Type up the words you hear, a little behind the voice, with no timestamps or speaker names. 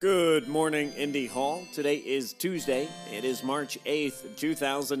Good morning, Indy Hall. Today is Tuesday. It is March 8th,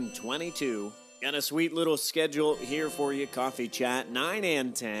 2022. Got a sweet little schedule here for you. Coffee chat, 9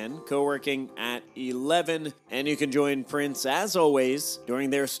 and 10. Co-working at 11. And you can join Prince, as always,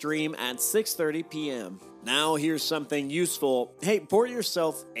 during their stream at 6:30 p.m. Now, here's something useful. Hey, pour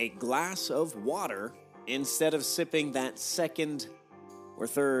yourself a glass of water instead of sipping that second or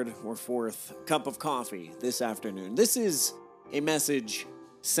third or fourth cup of coffee this afternoon. This is a message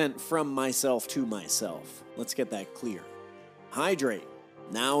sent from myself to myself. Let's get that clear. Hydrate.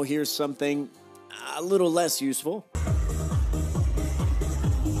 Now here's something a little less useful.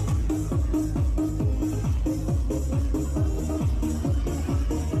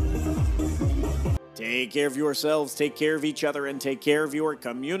 Take care of yourselves, take care of each other, and take care of your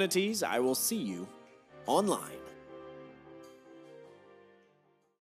communities. I will see you online.